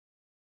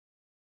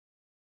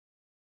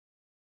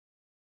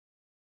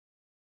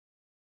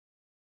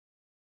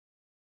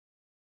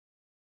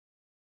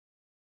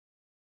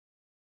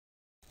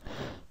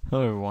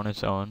Hello everyone,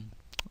 it's Owen.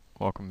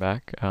 Welcome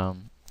back. I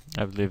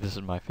believe this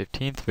is my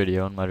 15th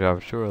video in my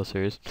Java tutorial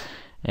series,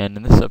 and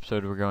in this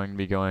episode we're going to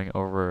be going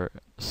over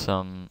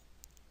some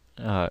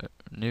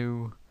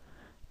new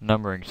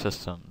numbering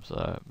systems,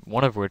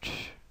 one of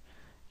which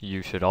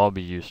you should all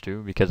be used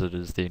to because it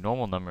is the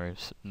normal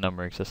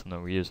numbering system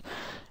that we use,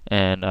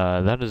 and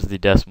that is the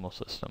decimal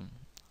system.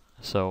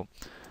 So,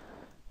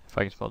 if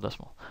I can spell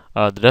decimal.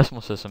 The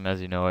decimal system,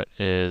 as you know it,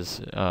 is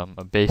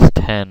a base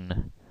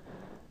 10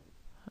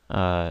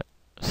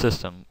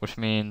 system, which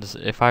means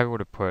if I were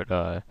to put,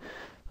 let's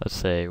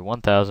say,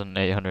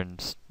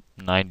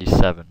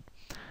 1,897.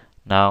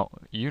 Now,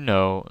 you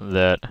know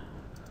that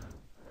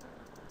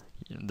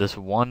this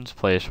ones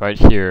place right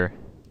here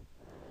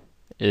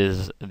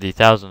is the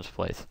thousands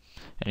place.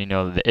 And you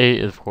know that the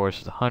 8 is, of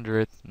course, the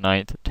hundredth,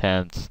 ninth,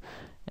 tenths,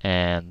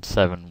 and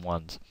 7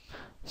 ones.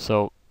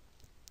 So,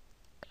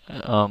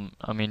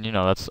 I mean, you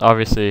know, that's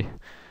obviously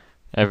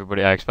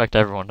everybody, I expect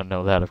everyone to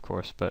know that, of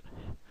course, but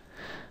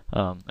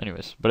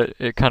anyways, but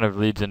it kind of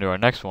leads into our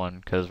next one,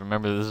 because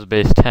remember this is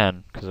base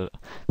 10, because the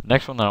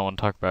next one that I want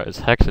to talk about is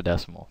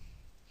hexadecimal.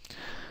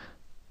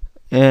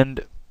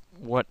 And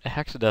what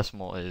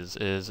hexadecimal is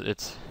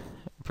it's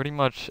pretty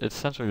much, it's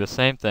essentially the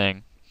same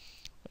thing,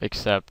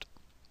 except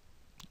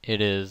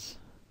it is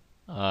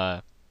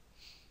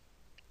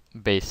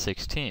base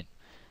 16.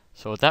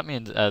 So what that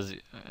means, as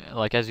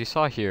you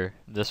saw here,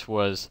 this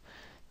is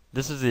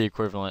the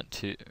equivalent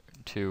to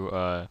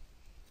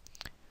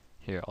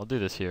here, I'll do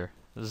this here.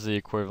 This is the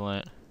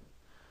equivalent.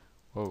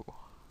 Whoa.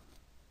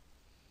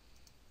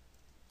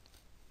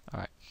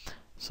 Alright.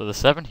 So the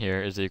 7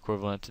 here is the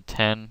equivalent to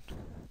 10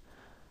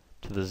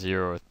 to the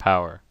 0th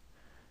power.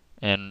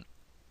 And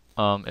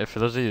if for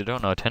those of you who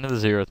don't know, 10 to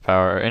the 0th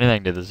power, or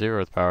anything to the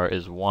 0th power,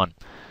 is 1.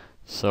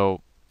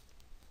 So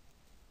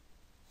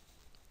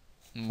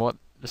what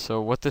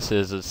this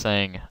is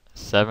saying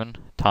 7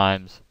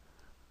 times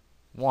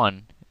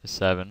 1 is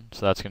 7,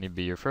 so that's going to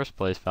be your first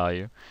place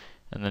value.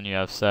 And then you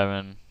have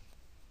 7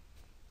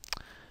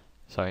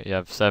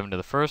 to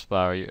the first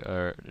power,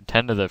 or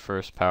 10 to the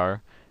first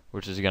power,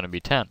 which is going to be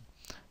 10.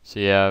 So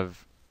you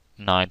have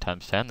 9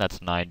 times 10, that's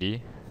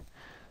 90.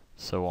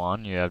 So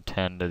on. You have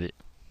 10 to the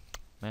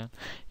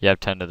you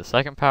have 10 to the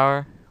second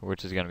power,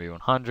 which is going to be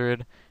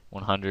 100.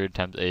 100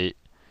 times 8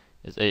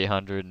 is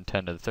 800, and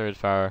 10 to the third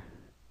power,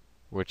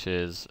 which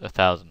is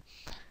 1,000.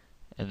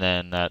 And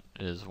then that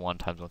is 1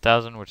 times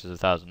 1,000, which is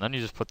 1,000. Then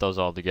you just put those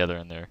all together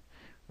in their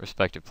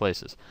respective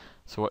places.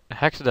 So what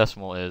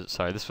hexadecimal is,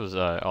 sorry, this was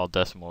all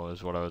decimal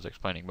is what I was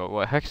explaining, but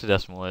what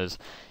hexadecimal is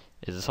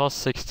it's all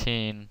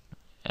 16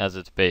 as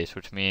its base,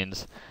 which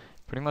means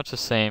pretty much the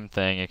same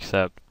thing,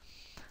 except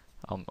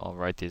I'll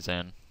write these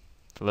in.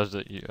 For those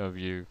of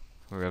you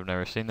who have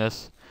never seen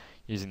this,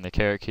 using the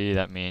caret key,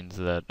 that means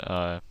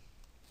that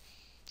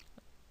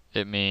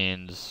it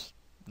means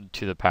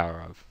to the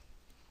power of,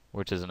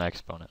 which is an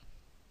exponent.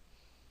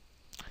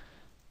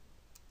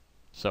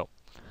 So,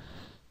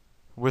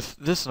 with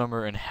this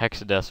number in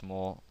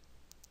hexadecimal,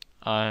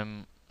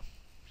 I'm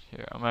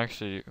going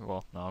to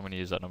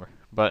use that number,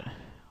 but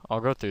I'll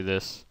go through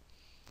this.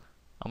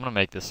 I'm going to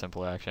make this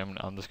simple, actually.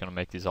 I'm just going to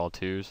make these all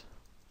 2s,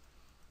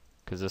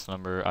 because this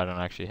number, I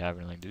don't actually have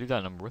anything to do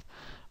that number with.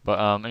 But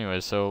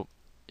anyways, so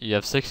you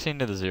have 16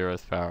 to the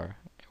 0th power,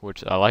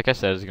 which, like I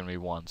said, is going to be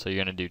 1. So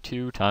you're going to do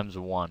 2 times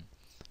 1.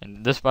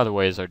 And this, by the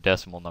way, is our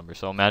decimal number.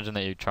 So imagine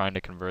that you're trying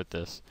to convert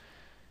this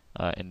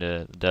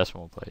into the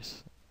decimal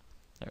place,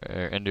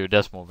 or into a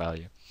decimal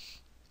value.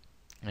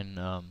 And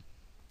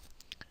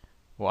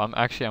well, I'm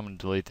going to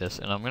delete this,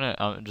 and I'm going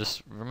to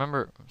just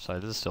remember. Sorry,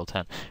 this is still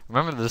 10.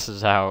 Remember, this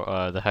is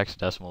how the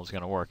hexadecimal is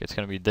going to work. It's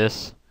going to be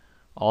this,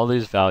 all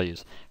these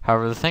values.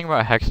 However, the thing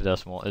about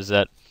hexadecimal is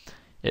that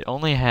it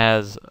only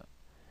has.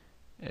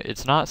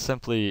 It's not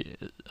simply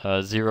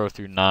 0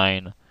 through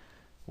 9,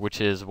 which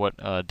is what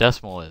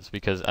decimal is,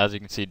 because as you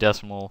can see,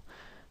 decimal,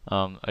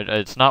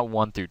 it's not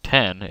 1 through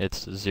 10,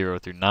 it's 0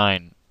 through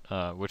 9,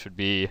 which would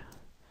be,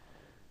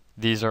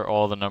 these are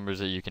all the numbers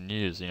that you can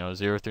use,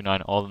 0 through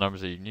 9, all the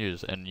numbers that you can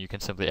use, and you can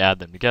simply add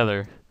them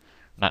together,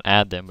 not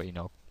add them, but,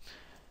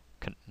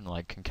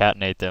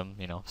 concatenate them,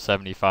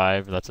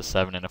 75, that's a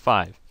 7 and a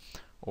 5,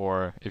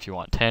 or if you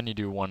want 10, you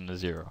do 1 and a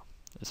 0,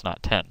 it's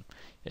not 10,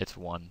 it's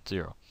 1,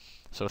 0.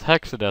 So with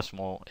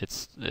hexadecimal,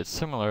 it's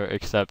similar,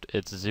 except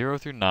it's 0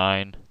 through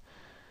 9.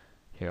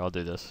 Here, I'll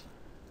do this.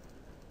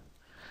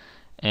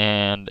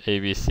 And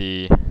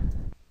ABC.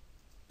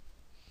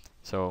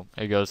 So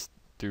it goes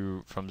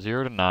through from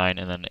 0 to 9,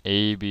 and then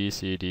A, B,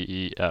 C, D,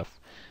 E, F.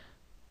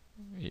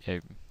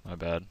 My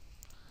bad.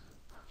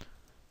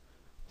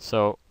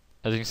 So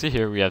as you can see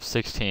here, we have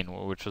 16,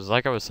 which was,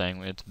 like I was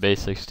saying, it's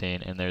base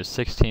 16, and there's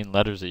 16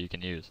 letters that you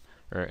can use,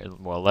 or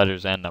well,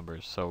 letters and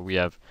numbers. So we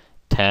have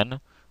 10.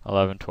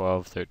 11,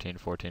 12, 13,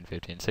 14,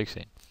 15,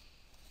 16.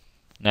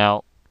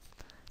 Now,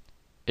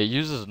 it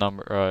uses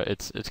number.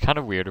 It's kind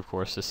of weird, of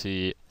course, to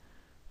see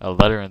a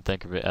letter and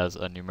think of it as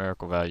a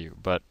numerical value,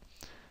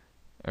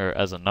 or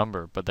as a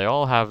number. But they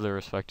all have their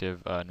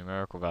respective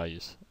numerical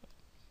values.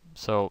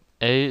 So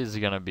A is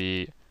going to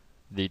be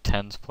the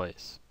tens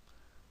place.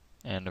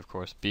 and of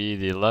course B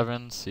the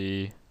 11,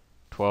 C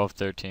 12,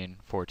 13,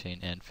 14,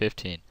 and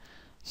 15.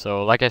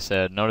 So like I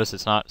said, notice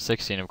it's not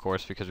 16 of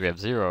course because we have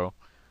 0,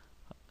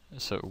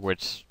 so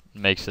which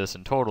makes this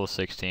in total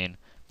 16,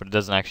 but it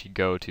doesn't actually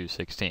go to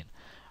 16.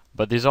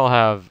 But these all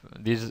have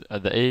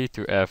the A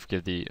through F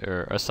give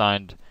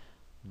assigned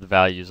the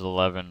values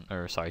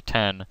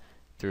 10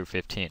 through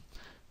 15.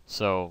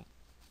 So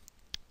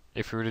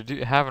if we were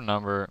to have a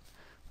number,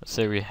 let's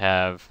say we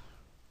have,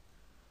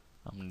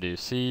 I'm going to do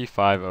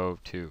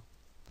C502.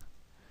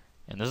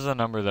 And this is a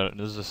number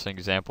this is just an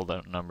example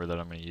number that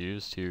I'm going to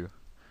use to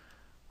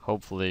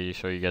hopefully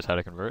show you guys how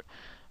to convert.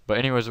 But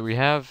anyways, what we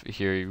have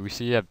here, we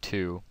see you have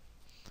 2,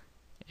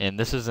 and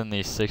this is in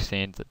the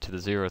 16th to the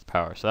 0th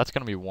power, so that's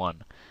going to be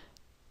 1.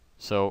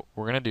 So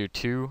we're going to do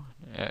 2,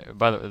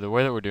 by the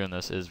way that we're doing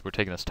this is we're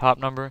taking this top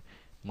number,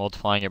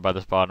 multiplying it by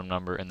this bottom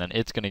number, and then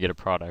it's going to get a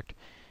product.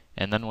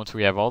 And then once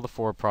we have all the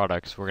 4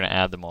 products, we're going to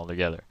add them all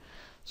together.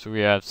 So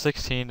we have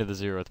 16 to the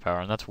 0th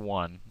power, and that's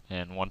 1,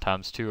 and 1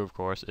 times 2, of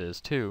course,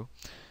 is 2.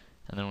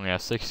 And then we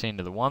have 16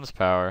 to the 1's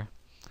power,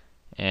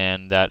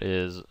 and that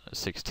is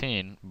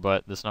 16,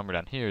 but this number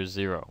down here is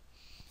 0.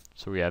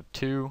 So we have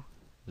 2,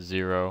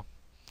 0,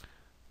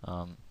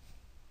 I mean,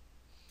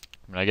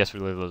 I guess we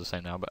leave those the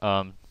same now, but,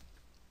 and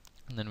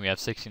then we have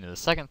 16 to the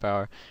 2nd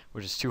power,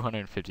 which is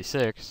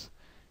 256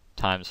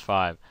 times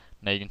 5.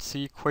 Now you can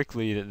see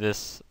quickly that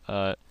this,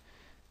 I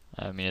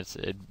mean,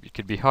 it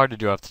could be hard to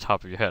do off the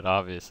top of your head,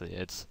 obviously.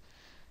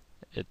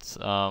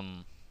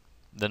 The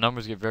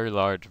numbers get very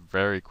large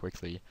very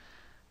quickly.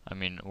 I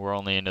mean, we're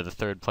only into the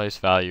 3rd place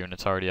value, and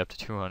it's already up to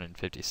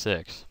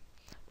 256.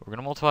 We're going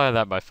to multiply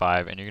that by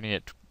 5, and you're going to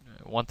get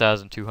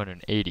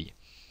 1,280.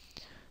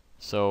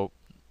 So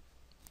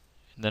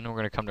then we're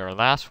going to come to our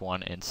last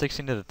one, and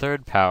 16 to the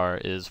 3rd power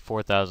is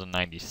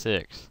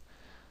 4,096.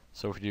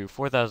 So if we do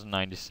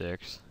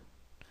 4,096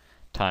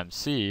 times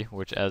C,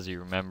 which as you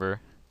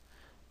remember,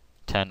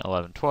 10,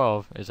 11,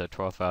 12 is our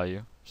 12th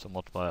value, so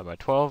multiply that by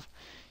 12,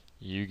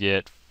 you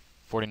get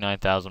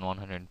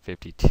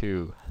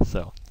 49,152. So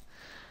I'm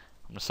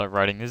going to start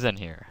writing these in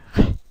here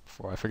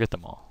before I forget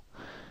them all.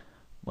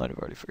 Might have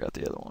already forgot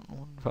the other one.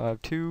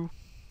 152,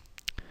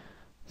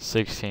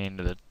 16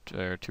 to the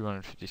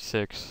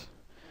 256.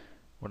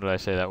 What did I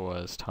say that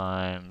was?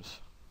 Times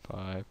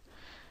 5.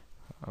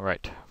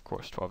 Alright, of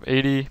course,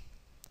 1280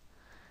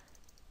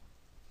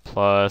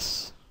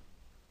 plus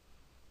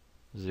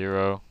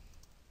 0.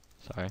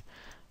 Sorry,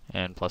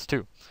 and plus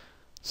 2.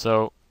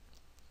 So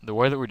the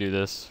way that we do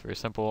this, very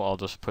simple. I'll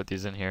just put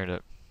these in here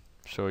to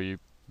show you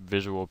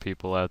visual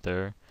people out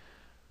there.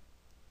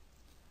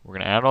 We're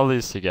going to add all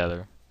these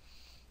together,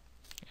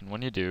 and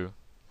when you do,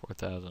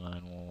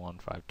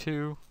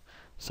 4,91152,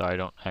 sorry I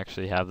don't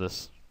actually have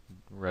this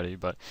ready,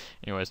 but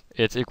anyways,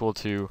 it's equal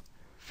to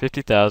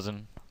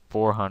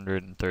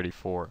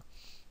 50,434,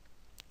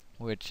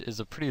 which is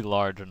a pretty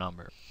large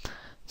number.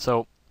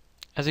 So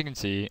as you can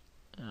see,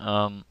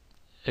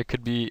 it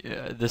could be,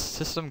 this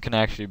system can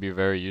actually be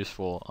very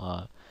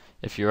useful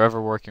if you're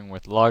ever working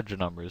with larger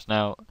numbers.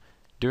 Now,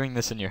 doing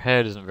this in your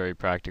head isn't very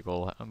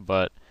practical,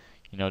 but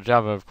you know,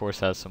 Java of course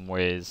has some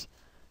ways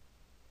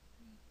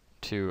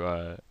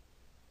to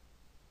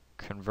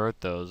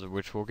convert those,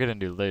 which we'll get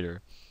into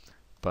later.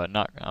 But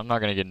I'm not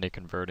going to get into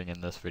converting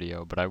in this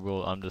video, but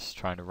I'm just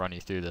trying to run you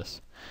through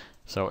this.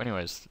 So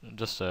anyways,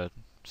 just to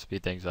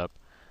speed things up,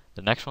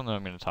 the next one that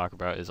I'm going to talk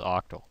about is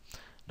Octal.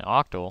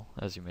 Now Octal,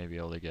 as you may be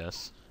able to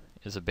guess,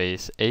 is a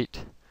base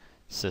 8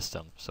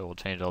 system. So we'll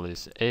change all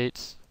these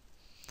 8s,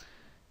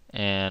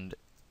 and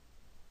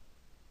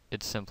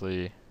it's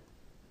simply,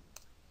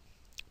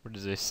 what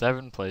is a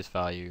 7 place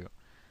value,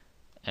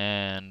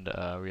 and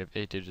we have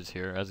 8 digits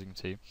here, as you can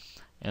see.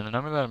 And the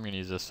number that I'm going to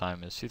use this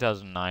time is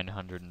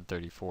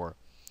 2,934.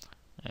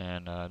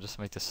 And just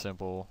to make this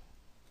simple,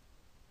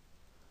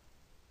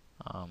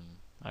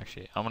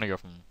 actually, I'm going to go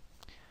from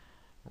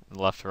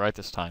left to right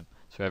this time.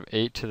 So we have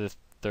 8 to the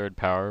 3rd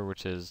power,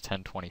 which is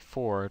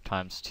 1024,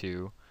 times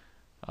 2,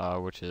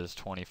 which is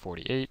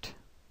 2048.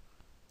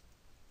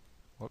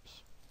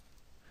 Whoops.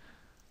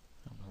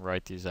 I'm going to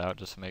write these out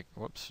just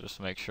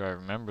to make sure I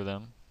remember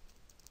them.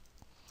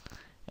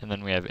 And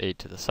then we have 8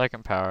 to the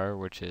 2nd power,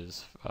 which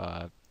is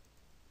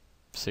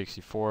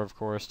 64, of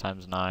course,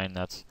 times 9.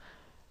 That's,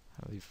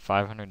 I believe,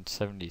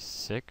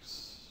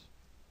 576.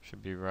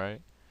 Should be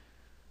right.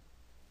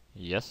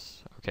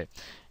 Yes. Okay.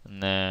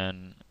 And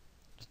then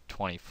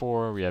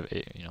 24. We have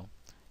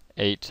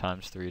 8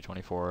 times 3,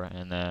 24,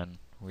 and then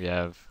we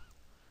have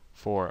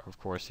 4, of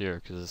course, here,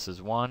 because this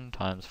is 1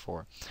 times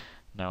 4.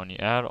 Now, when you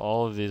add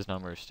all of these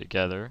numbers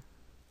together,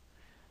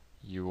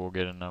 you will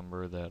get a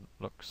number that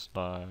looks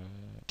like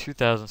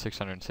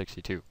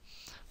 2,662.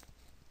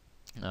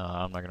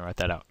 I'm not going to write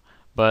that out,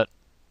 but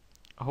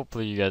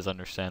hopefully you guys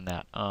understand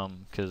that,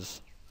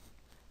 because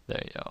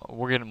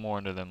we'll get more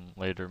into them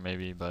later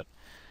maybe, but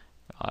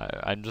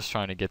I'm just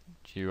trying to get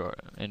you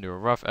into a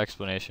rough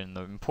explanation.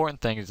 The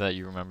important thing is that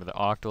you remember that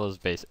Octal is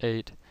base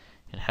 8,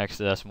 and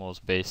Hexadecimal is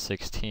base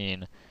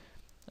 16,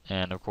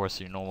 and of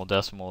course your normal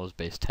decimal is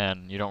base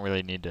 10. You don't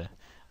really need to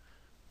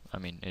I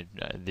mean,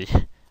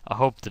 I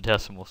hope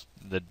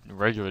the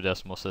regular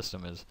decimal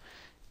system is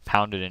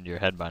pounded into your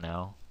head by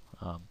now.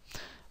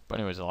 But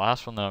anyways, the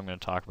last one that I'm going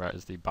to talk about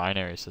is the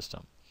binary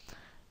system.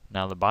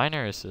 Now, the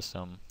binary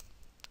system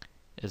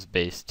is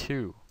base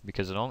 2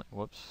 because it only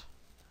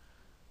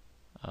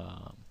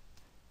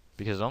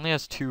because it only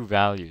has 2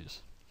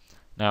 values.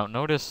 Now,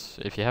 notice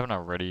if you haven't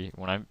already,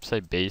 when I say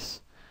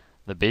base,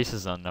 the base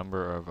is a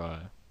number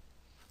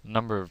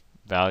of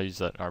values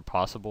that are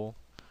possible.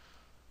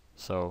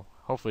 So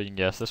hopefully you can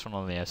guess this one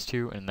only has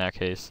 2. In that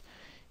case,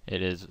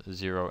 it is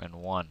 0 and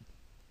 1.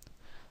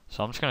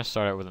 So I'm just going to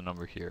start out with a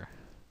number here.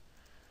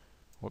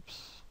 1.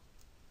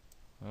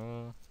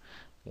 And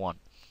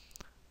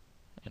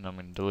I'm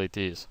going to delete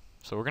these.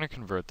 So we're going to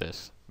convert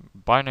this.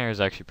 Binary is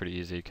actually pretty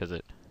easy because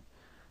it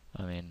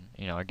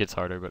gets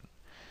harder, but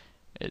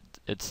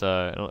it's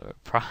I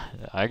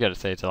gotta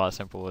say it's a lot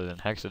simpler than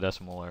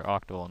hexadecimal or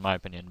octal in my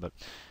opinion, but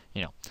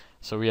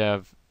so we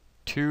have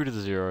 2 to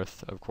the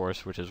 0th, of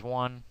course, which is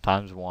 1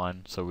 times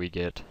 1, so we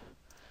get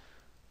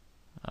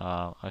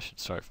I should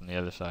start from the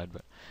other side,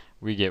 but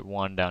we get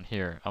 1 down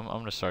here. I'm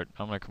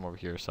gonna come over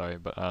here, sorry,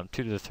 but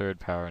 2 to the 3rd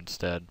power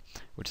instead,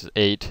 which is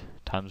 8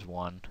 times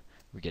 1,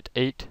 we get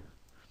 8,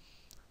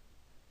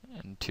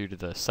 and 2 to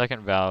the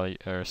second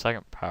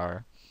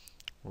power,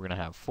 we're gonna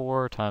have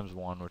 4 times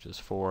 1, which is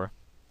 4.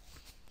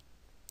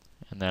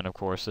 And then, of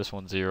course, this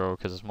one's 0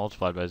 because it's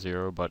multiplied by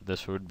 0, but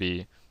this would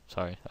be,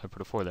 sorry, I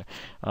put a 4 there.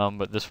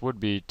 But this would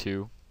be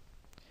 2,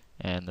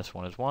 and this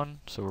one is 1,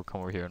 so we'll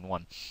come over here and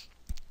 1.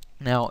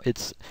 Now,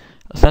 it's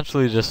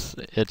essentially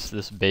it's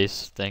this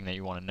base thing that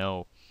you want to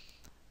know,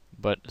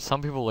 but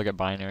some people look at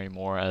binary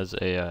more as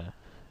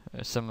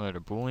similar to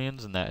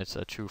Booleans in that it's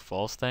a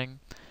true-false thing,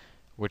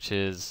 which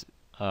is,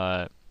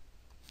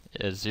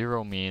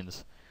 0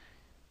 means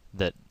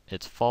that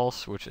it's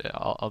false, which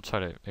I'll try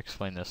to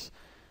explain this.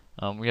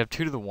 We have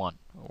 2 to the 1,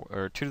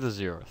 or 2 to the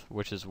 0th,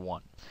 which is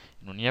 1.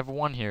 And when you have a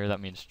 1 here, that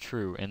means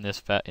true in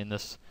this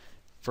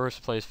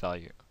first place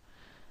value.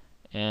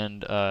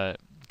 And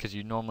because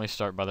you normally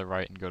start by the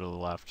right and go to the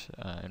left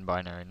in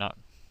binary, not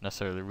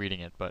necessarily reading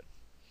it, but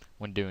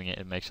when doing it,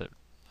 it makes it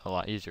a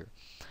lot easier.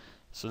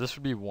 So this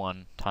would be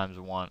 1 times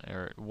 1,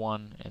 or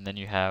 1, and then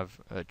you have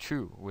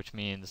true, which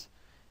means,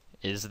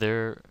 is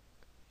there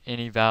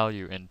any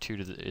value in 2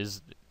 to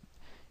the,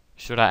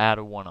 should I add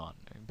a 1 on,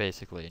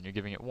 basically, and you're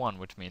giving it 1,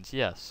 which means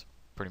yes,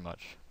 pretty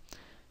much.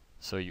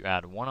 So you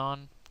add 1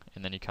 on,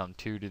 and then you come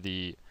 2 to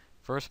the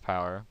 1st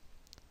power,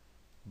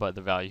 but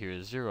the value here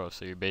is 0,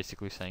 so you're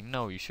basically saying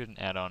no, you shouldn't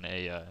add on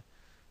a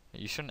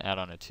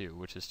 2,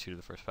 which is 2 to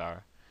the 1st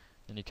power.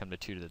 Then you come to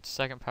 2 to the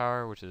 2nd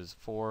power, which is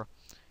 4.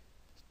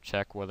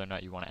 Check whether or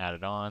not you want to add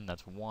it on.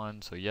 That's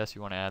 1, so yes,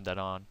 you want to add that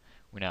on.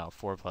 We now have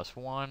 4 plus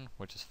 1,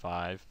 which is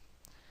 5.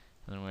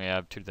 And then we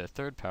have 2 to the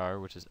 3rd power,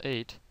 which is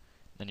 8.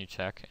 Then you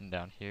check, and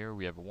down here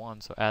we have a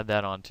 1, so add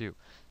that on too.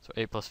 So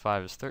 8 plus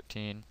 5 is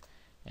 13,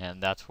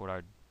 and that's what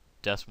our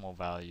decimal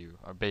value,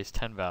 our base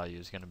 10 value,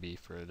 is going to be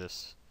for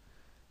this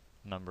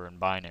number in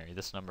binary,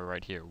 this number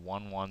right here,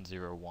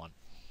 1101.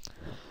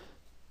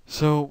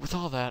 So with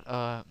all that,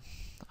 I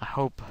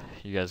hope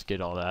you guys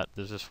get all that.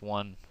 There's just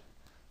one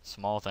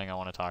small thing I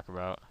want to talk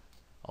about.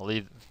 I'll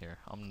leave here.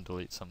 I'm going to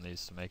delete some of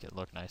these to make it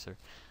look nicer.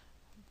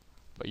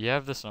 But you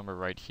have this number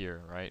right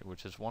here, right,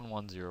 which is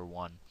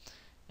 1101.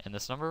 And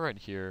this number right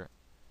here,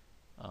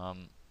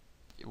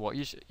 well,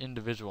 each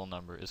individual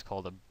number is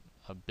called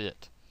a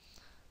bit.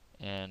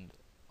 And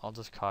I'll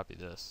just copy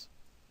this.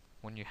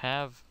 When you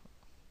have,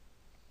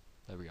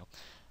 there we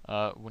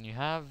go. When you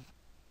have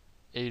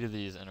 8 of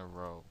these in a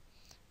row,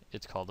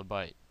 it's called a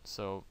byte.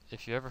 So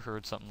if you ever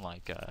heard something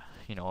like, a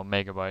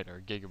megabyte or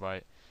a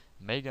gigabyte,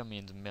 mega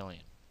means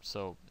million.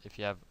 So if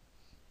you have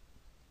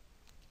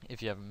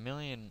a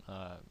million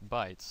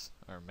bytes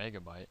or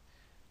megabyte,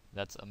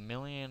 that's a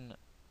million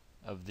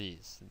of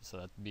these. So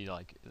that'd be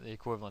like the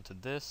equivalent to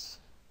this,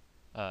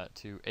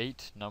 to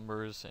 8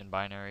 numbers in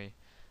binary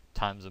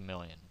times a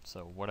million.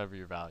 So whatever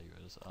your value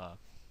is.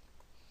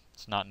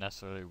 It's not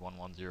necessarily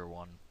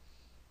 1101,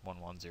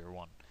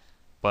 1101,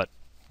 but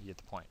you get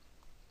the point.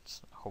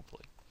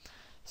 Hopefully.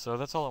 So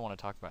that's all I want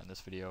to talk about in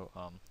this video.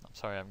 I'm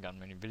sorry I haven't gotten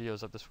many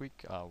videos up this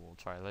week. We'll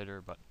try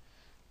later, but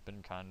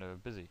been kind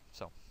of busy.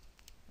 So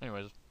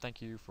anyways,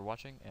 thank you for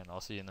watching, and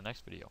I'll see you in the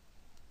next video.